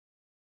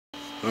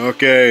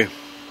Okay,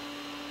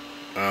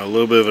 a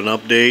little bit of an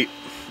update.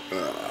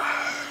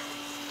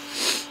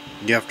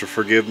 You have to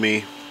forgive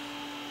me.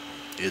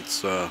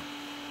 It's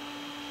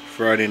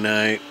Friday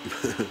night,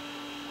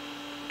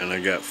 and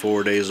I got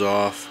 4 days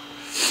off,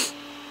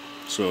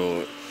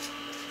 so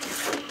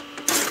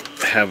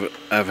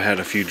I've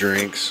had a few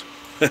drinks.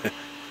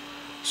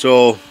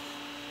 So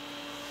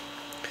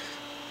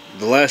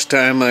the last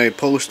time I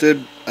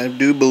posted, I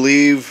do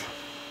believe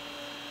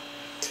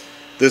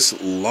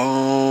this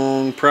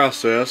long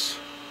process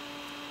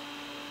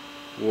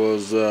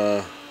was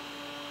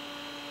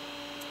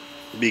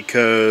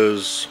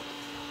because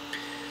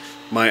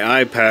my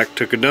iPack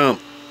took a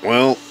dump.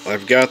 Well,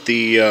 I've got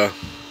the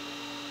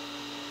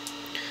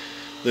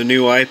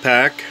new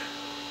iPack,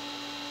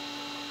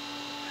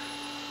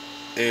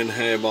 and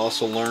have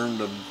also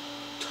learned a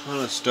ton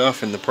of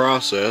stuff in the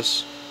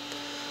process.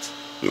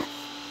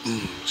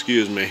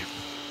 Excuse me.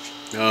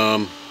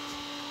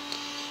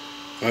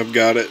 I've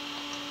got it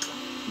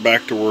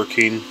back to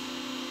working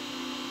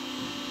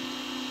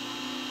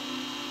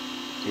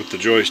with the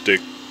joystick,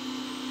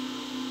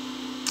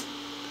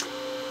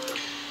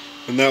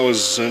 and that was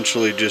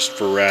essentially just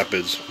for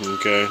rapids.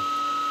 Okay,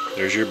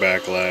 there's your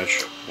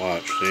backlash.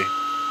 Watch, see?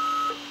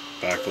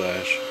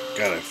 Backlash.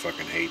 God, I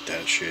fucking hate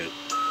that shit.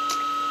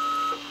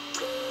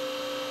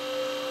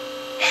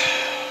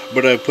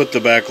 But I put the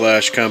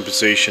backlash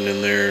compensation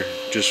in there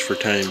just for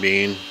time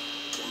being.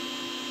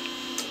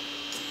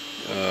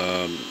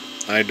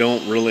 I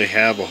don't really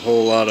have a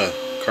whole lot of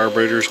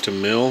carburetors to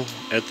mill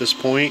at this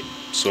point,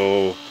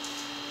 so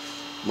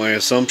my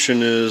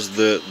assumption is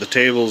that the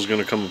table is going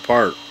to come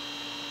apart.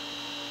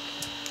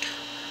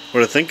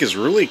 What I think is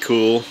really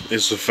cool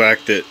is the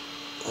fact that,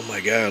 oh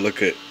my god,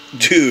 look at,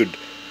 dude,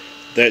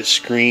 that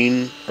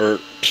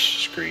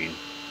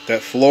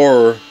that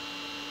floor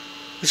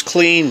is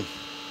clean.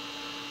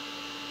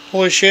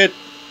 Holy shit.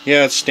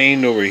 Yeah, it's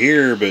stained over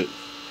here, but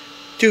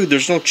dude,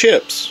 there's no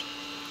chips.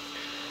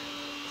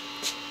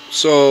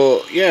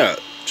 So yeah,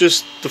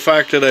 just the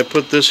fact that I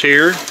put this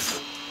here,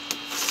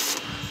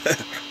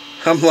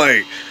 I'm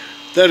like,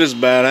 that is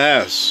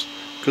badass.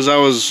 Because I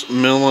was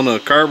milling a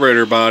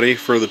carburetor body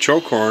for the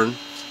choke horn,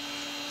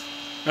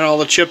 and all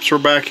the chips were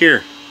back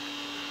here.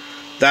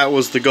 That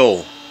was the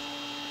goal,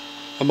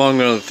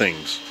 among other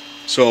things.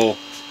 So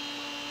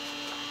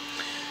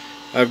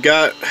I've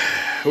got,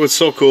 what's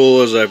so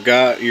cool is I've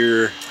got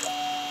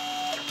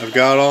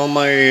all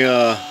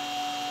my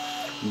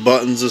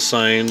buttons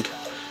assigned.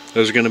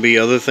 There's going to be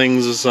other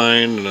things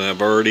assigned, and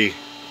I've already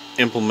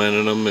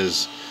implemented them.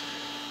 Is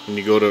when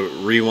you go to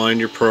rewind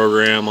your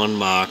program on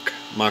Mach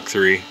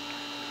 3,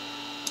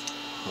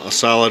 a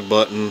solid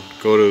button,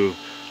 go to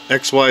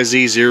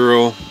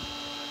XYZ0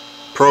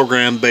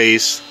 program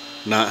based,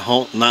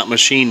 not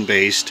machine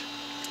based.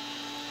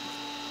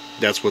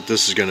 That's what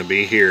this is going to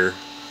be here.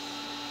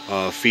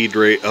 Feed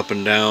rate up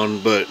and down,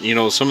 but you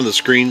know, some of the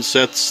screen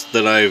sets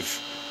that I've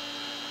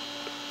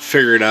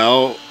figured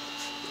out,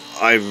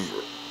 I've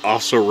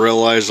also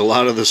realized a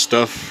lot of this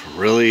stuff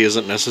really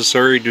isn't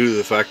necessary due to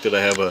the fact that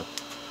I have a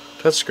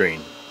touchscreen.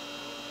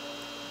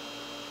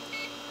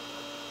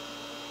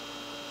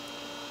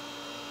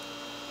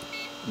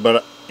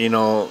 But you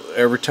know,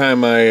 every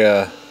time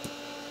I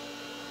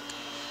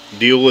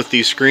deal with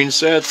these screen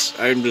sets,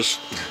 I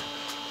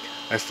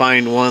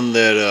find one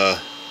that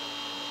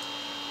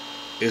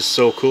is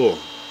so cool.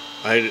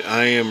 I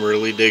am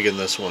really digging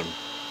this one.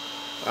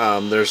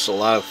 There's a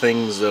lot of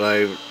things that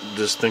I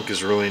just think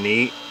is really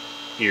neat.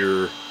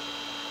 You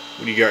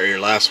got your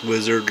last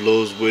wizard,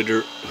 Lowe's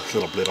wizard,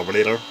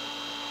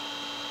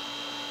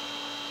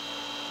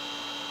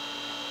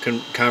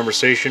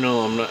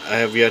 conversational. I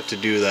have yet to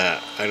do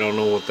that. I don't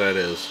know what that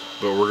is,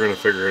 but we're gonna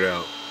figure it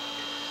out.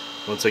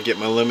 Once I get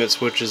my limit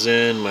switches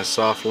in, my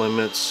soft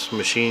limits,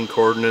 machine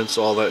coordinates,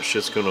 all that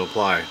shit's gonna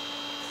apply.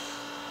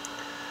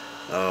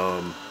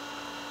 Of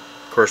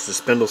course, the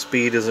spindle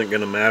speed isn't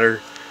gonna matter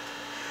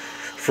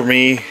for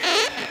me.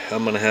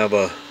 I'm gonna have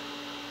a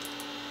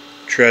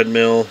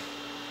treadmill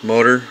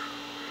motor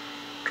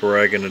to where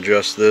I can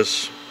adjust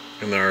this,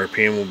 and the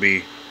RPM will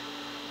be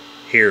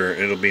here.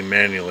 It'll be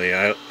manually.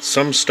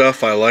 Some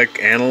stuff I like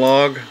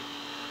analog,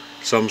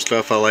 some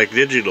stuff I like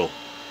digital.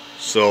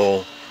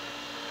 So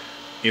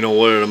you know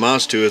what it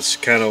amounts to, it's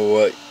kind of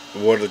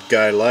what a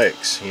guy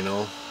likes, you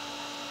know.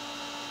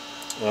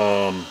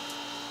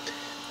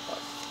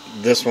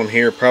 This one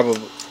here,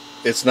 probably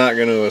it's not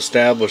going to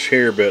establish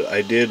here, but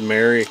I did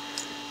marry,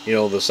 you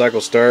know, the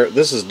cycle start.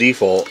 This is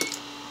default,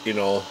 you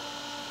know,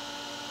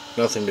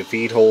 nothing to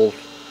feed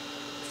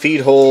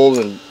hold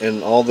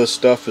and all this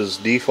stuff is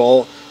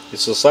default.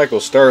 It's the cycle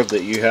start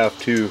that you have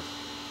to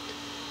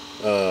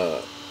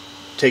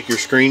take your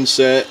screen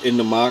set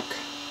into Mach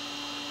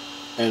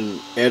and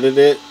edit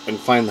it and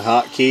find the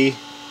hotkey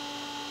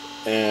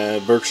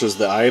versus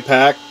the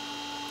iPack,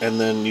 and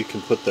then you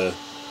can put the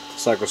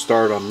cycle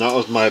start on. That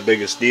was my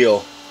biggest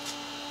deal.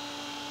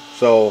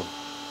 So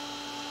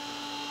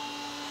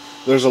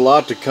there's a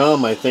lot to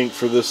come, I think,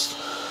 for this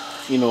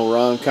you know,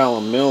 round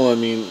column mill. I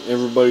mean,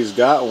 everybody's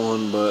got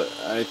one, but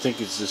I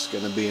think it's just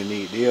going to be a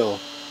neat deal.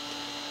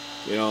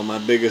 You know, my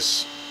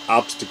biggest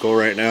obstacle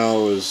right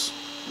now is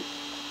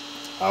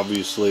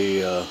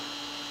obviously the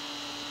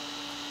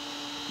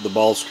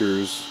ball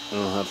screws. I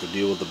don't have to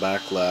deal with the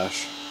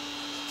backlash.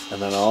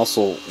 And then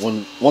also,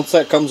 once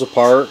that comes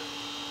apart,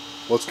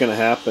 what's going to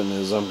happen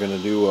is I'm going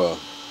to do a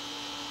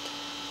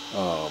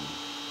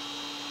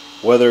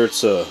whether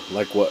it's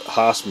like what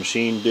Haas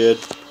machine did,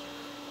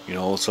 you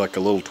know, it's like a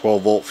little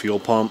 12 volt fuel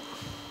pump.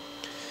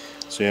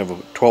 So you have a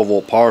 12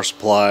 volt power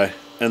supply,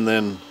 and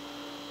then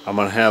I'm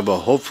going to have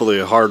hopefully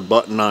a hard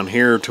button on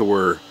here to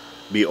where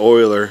be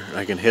oiler.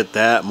 I can hit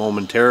that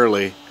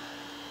momentarily,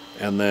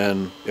 and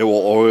then it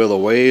will oil the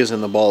ways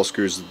and the ball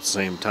screws at the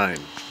same time.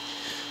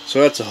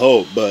 So that's a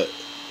hope, but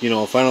you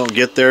know, if I don't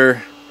get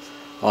there,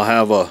 I'll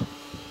have a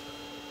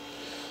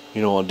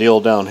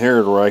deal down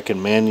here where I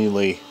can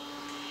manually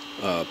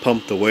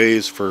pump the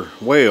ways for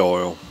way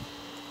oil.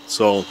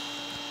 So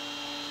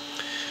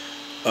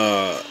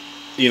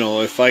you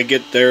know, if I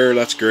get there,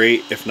 that's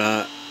great. If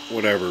not,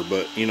 whatever.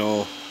 But you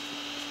know,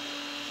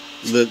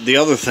 the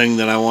other thing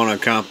that I want to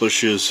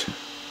accomplish is,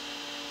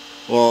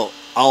 well,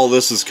 all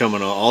this is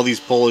coming off. All these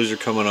pulleys are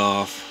coming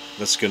off.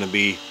 That's going to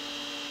be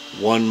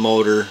one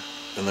motor,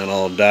 and then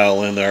I'll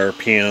dial in the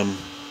RPM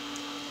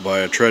by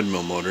a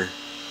treadmill motor.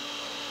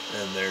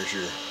 And there's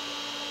your,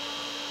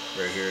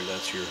 right here,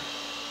 that's your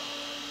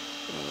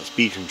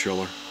speed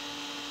controller.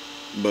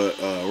 But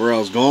where I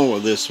was going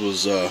with this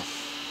was, I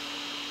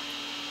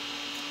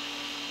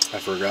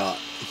forgot.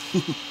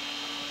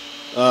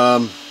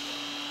 What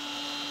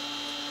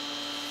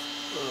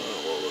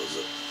was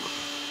it?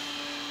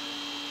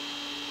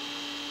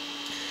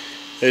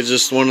 It's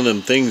just one of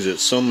them things that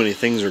so many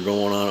things are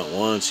going on at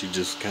once. You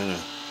just kind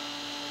of,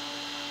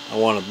 I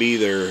want to be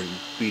there and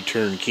be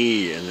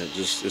turnkey, and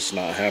it's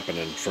not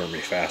happening for me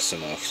fast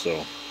enough.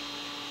 So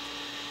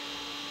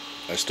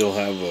I still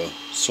have a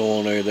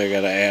solenoid that I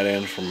got to add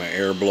in for my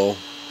air blow.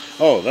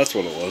 Oh, that's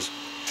what it was.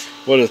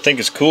 What I think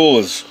is cool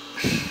is,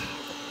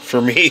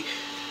 for me,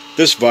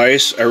 this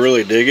vise, I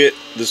really dig it,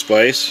 this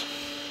vise,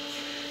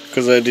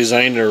 because I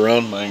designed it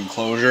around my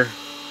enclosure.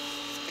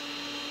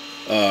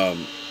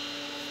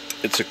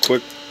 It's a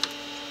quick,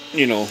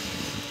 you know,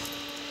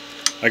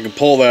 I can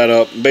pull that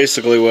up.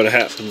 Basically what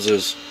happens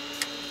is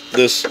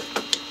this,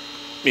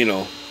 you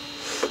know,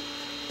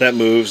 that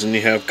moves, and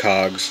you have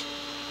cogs,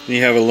 and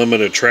you have a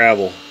limit of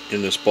travel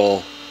in this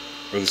ball,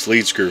 or this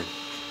lead screw.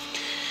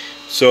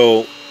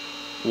 So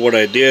what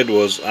I did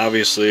was,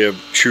 obviously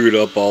I've chewed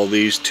up all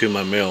these to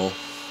my mill.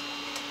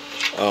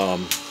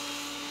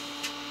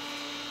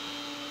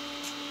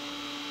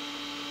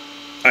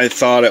 I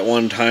thought at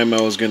one time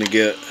I was going to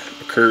get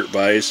a Kurt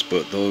vise,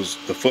 but the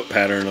foot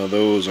pattern of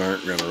those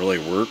aren't going to really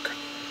work.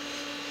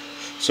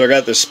 So I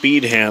got the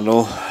speed handle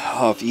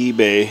off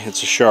eBay.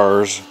 It's a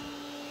Shars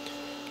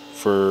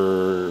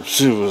for,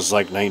 it was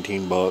like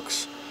 19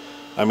 bucks.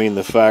 I mean,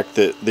 the fact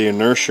that the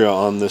inertia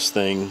on this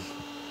thing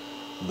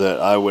that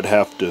I would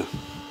have to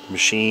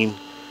machine,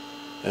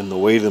 and the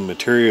weight of the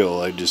material,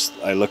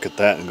 I look at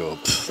that and go,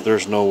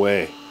 there's no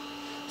way.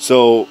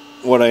 So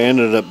what I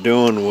ended up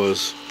doing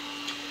was,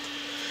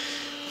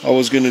 I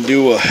was going to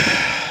do a,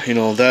 you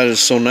know, that is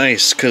so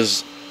nice,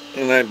 because,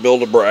 and I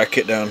build a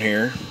bracket down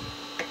here,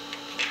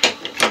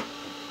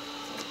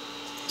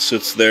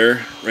 sits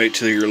there right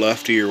to your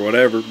lefty or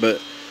whatever,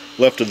 but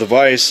left of the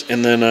vise.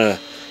 And then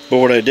but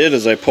what I did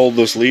is I pulled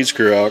this lead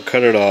screw out,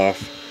 cut it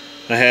off.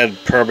 I had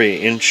probably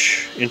an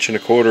inch and a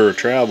quarter of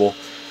travel,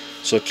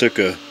 so I took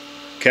a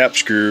cap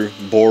screw,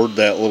 bored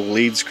that little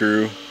lead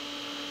screw,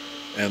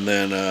 and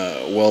then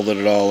welded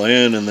it all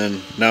in. And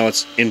then now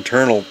it's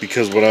internal,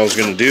 because what I was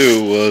going to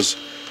do was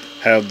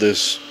have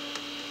this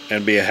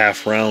and be a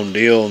half round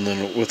deal, and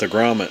then with a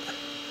grommet.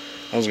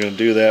 I was going to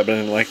do that, but I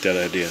didn't like that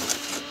idea,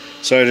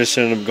 so I just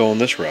ended up going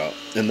this route,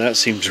 and that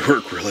seems to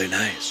work really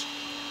nice.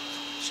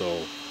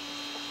 So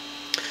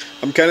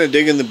I'm kind of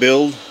digging the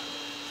build,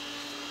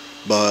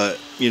 but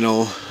you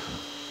know,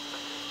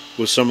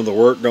 with some of the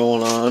work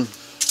going on,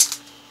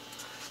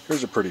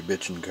 here's a pretty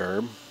bitchin'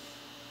 carb.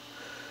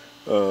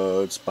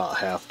 It's about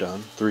half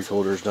done,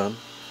 3/4 done.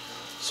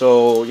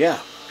 So yeah,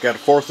 got a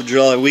 4th of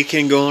July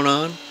weekend going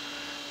on,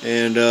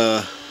 and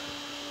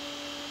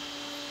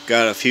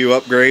got a few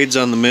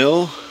upgrades on the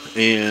mill,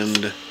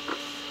 and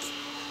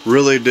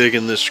really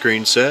digging this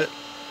screen set.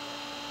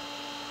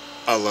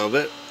 I love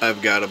it.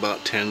 I've got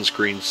about 10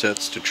 screen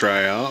sets to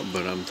try out,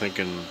 but I'm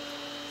thinking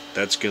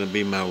that's going to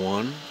be my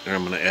one, and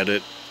I'm going to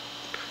edit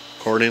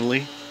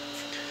accordingly.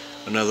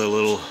 Another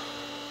little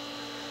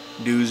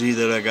doozy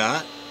that I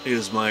got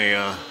is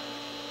my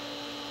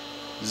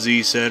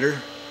Z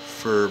setter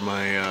for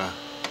my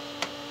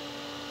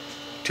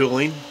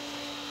tooling.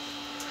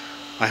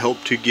 I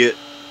hope to get,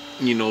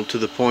 you know, to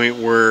the point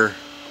where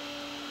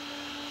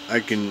I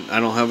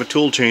don't have a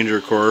tool changer,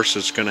 of course.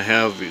 It's going to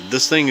have,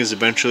 this thing is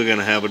eventually going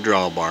to have a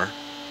drawbar,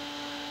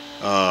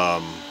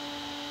 power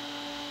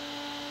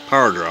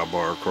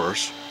drawbar, of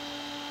course,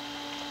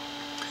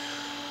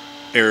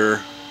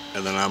 air,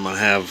 and then I'm going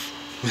to have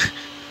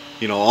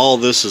you know, all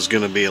this is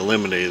going to be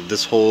eliminated.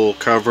 This whole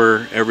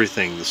cover,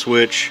 everything, the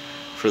switch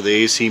for the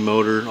AC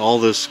motor, all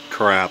this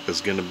crap is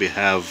going to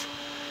have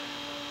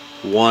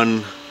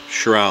one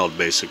shroud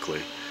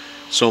basically.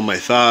 So my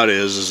thought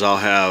is I'll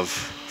have,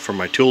 for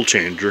my tool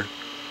changer,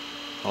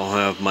 I'll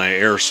have my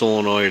air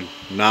solenoid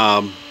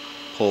knob,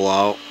 pull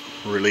out,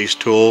 release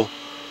tool,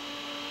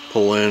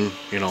 pull in,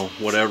 you know,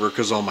 whatever,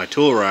 because all my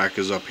tool rack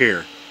is up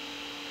here.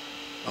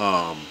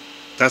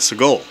 That's the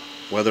goal.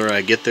 Whether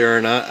I get there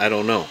or not, I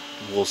don't know.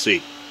 We'll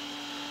see.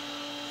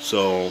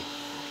 So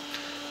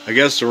I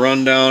guess the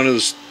rundown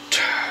is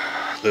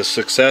the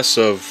success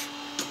of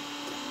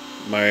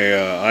my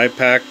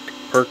iPack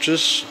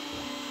purchase,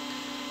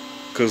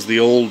 because the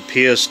old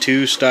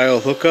PS2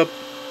 style hookup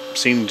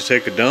seemed to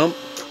take a dump,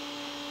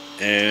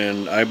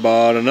 and I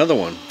bought another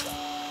one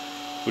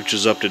which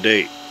is up to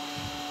date.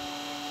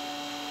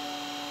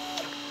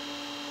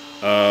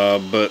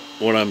 But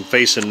what I'm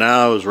facing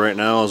now is, right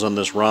now, is on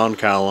this round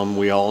column.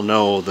 We all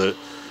know that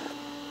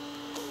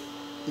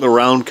the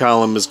round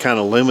column is kind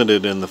of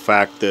limited in the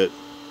fact that,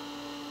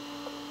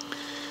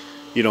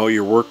 you know,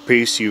 your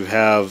workpiece you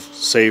have,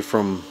 say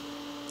from,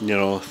 you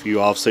know, if you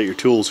offset your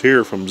tools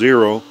here from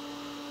 0,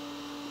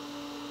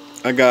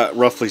 I got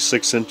roughly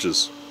 6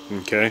 inches,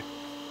 okay?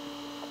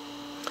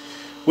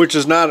 Which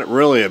is not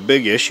really a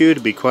big issue, to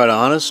be quite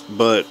honest,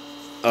 but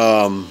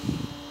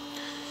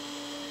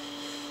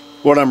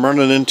what I'm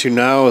running into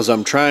now is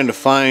I'm trying to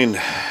find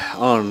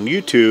on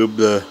YouTube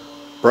the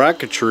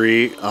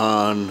bracketry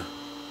on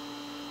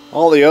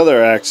all the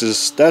other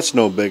axes. That's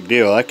no big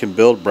deal. I can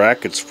build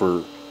brackets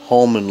for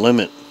home and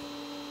limit.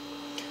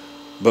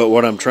 But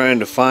what I'm trying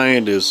to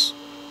find is,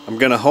 I'm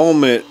going to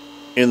home it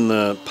in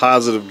the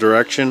positive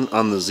direction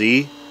on the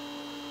Z,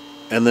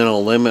 and then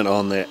I'll limit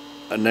on the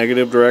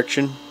negative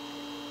direction.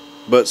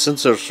 But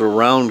since it's a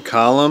round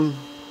column,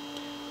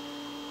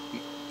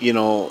 you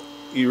know,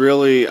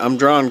 I'm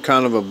drawing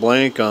kind of a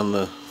blank on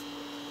the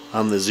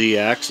Z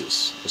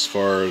axis as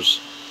far as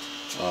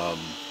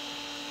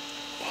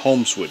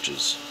home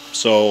switches.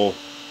 So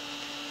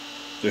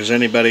if there's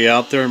anybody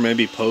out there,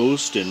 maybe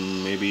post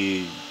and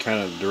maybe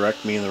kind of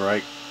direct me in the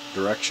right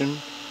direction.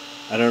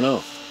 I don't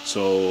know.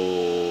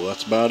 So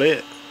that's about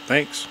it.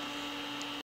 Thanks.